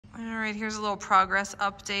right, here's a little progress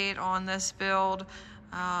update on this build.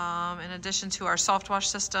 In addition to our soft wash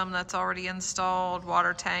system that's already installed,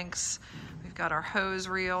 water tanks, we've got our hose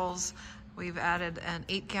reels. We've added an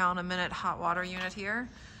 8-gallon a minute hot water unit here.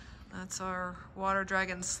 That's our Water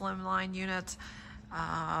Dragon Slimline unit.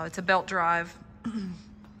 It's a belt drive.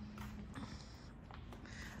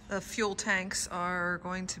 The fuel tanks are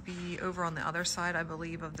going to be over on the other side, I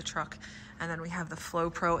believe, of the truck. And then we have the Flow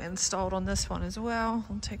Pro installed on this one as well.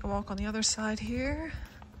 We'll take a walk on the other side here.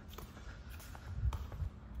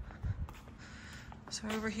 So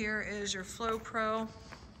over here is your Flow Pro.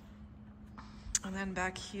 And then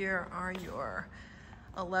back here are your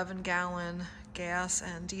 11-gallon gas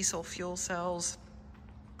and diesel fuel cells.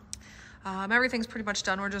 Everything's pretty much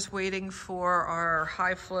done. We're just waiting for our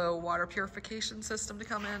high flow water purification system to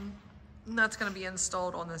come in. And that's gonna be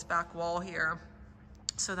installed on this back wall here.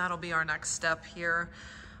 So that'll be our next step here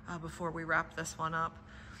before we wrap this one up.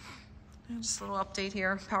 And just a little update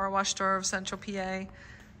here. Power wash door of Central PA,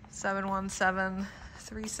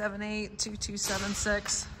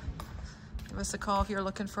 717-378-2276. Give us a call if you're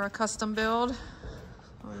looking for a custom build.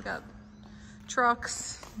 We've got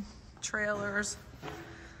trucks, trailers,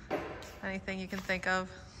 anything you can think of.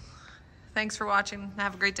 Thanks for watching.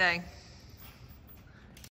 Have a great day.